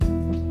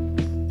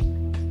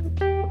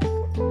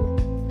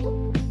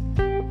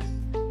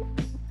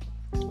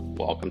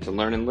Welcome to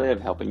Learn and Live,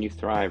 helping you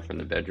thrive from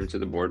the bedroom to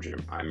the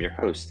boardroom. I'm your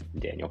host,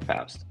 Daniel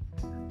Faust.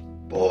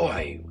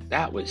 Boy,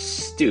 that was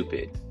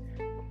stupid.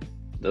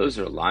 Those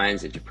are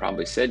lines that you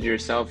probably said to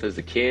yourself as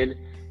a kid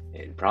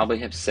and probably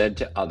have said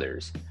to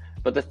others.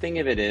 But the thing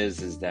of it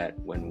is that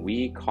when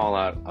we call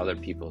out other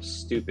people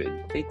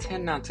stupid, they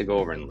tend not to go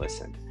over and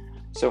listen.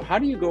 So how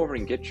do you go over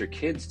and get your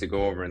kids to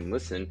go over and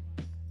listen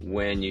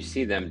when you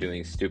see them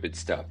doing stupid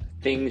stuff?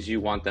 Things you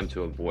want them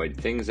to avoid,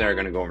 things that are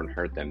going to go over and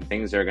hurt them,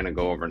 things that are going to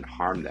go over and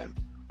harm them.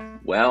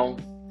 Well,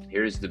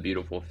 here's the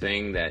beautiful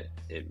thing that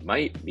it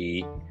might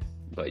be,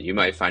 but you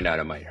might find out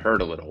it might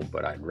hurt a little,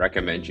 but I'd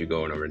recommend you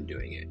going over and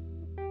doing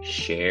it.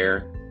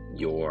 Share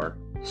your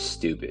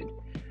stupid.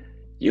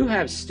 You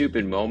have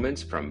stupid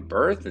moments from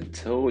birth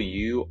until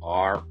you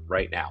are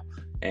right now.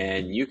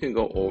 And you can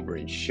go over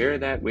and share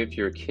that with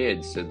your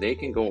kids so they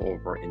can go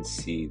over and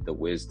see the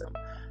wisdom.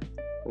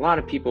 A lot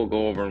of people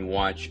go over and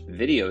watch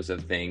videos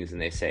of things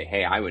and they say,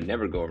 hey, I would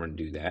never go over and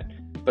do that.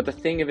 But the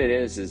thing of it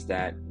is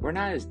that we're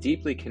not as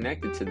deeply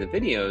connected to the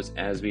videos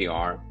as we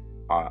are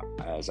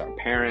as our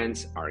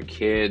parents, our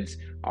kids,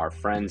 our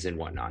friends, and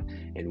whatnot.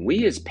 And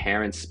we as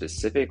parents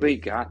specifically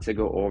got to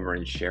go over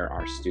and share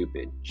our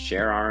stupid,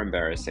 share our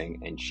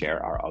embarrassing, and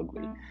share our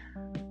ugly.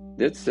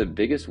 That's the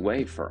biggest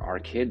way for our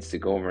kids to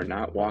go over and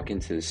not walk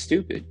into the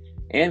stupid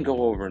and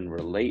go over and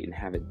relate and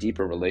have a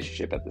deeper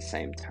relationship at the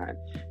same time.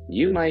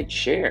 You might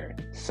share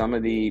some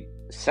of the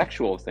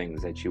sexual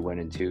things that you went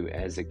into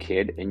as a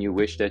kid and you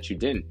wish that you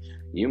didn't.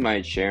 You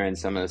might share in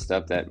some of the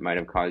stuff that might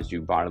have caused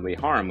you bodily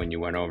harm when you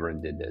went over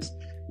and did this.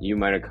 You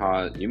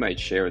might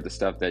share the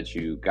stuff that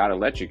you got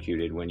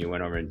electrocuted when you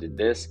went over and did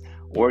this,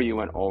 or you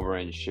went over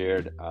and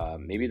shared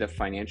maybe the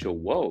financial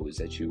woes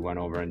that you went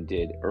over and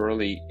did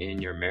early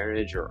in your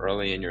marriage or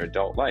early in your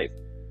adult life.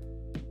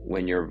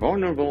 When you're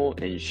vulnerable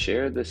and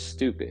share the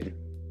stupid,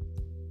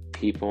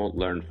 people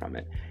learn from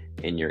it.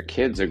 And your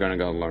kids are going to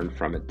go learn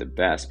from it the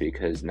best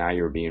because now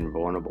you're being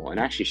vulnerable and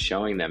actually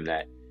showing them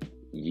that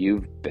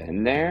you've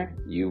been there,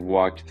 you've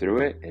walked through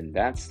it, and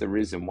that's the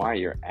reason why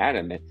you're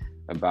adamant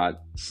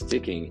about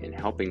sticking and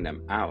helping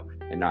them out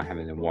and not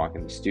having them walk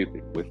in the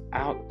stupid.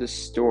 Without the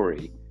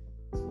story,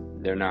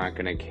 they're not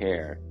going to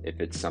care if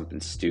it's something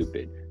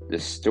stupid. The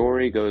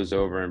story goes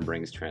over and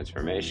brings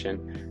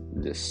transformation.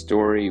 The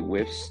story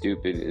with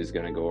stupid is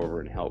going to go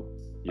over and help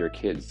your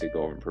kids to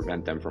go over and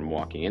prevent them from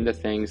walking into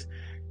things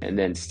and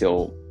then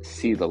still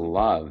see the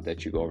love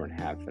that you go over and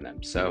have for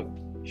them. So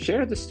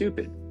share the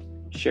stupid.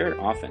 Share it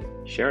often.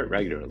 Share it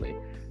regularly.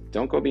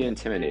 Don't go be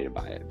intimidated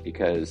by it,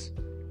 because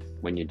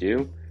when you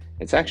do,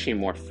 it's actually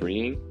more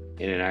freeing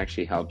and it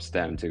actually helps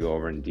them to go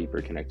over and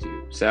deeper connect to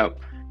you. So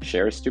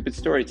share a stupid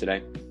story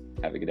today.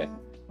 Have a good day.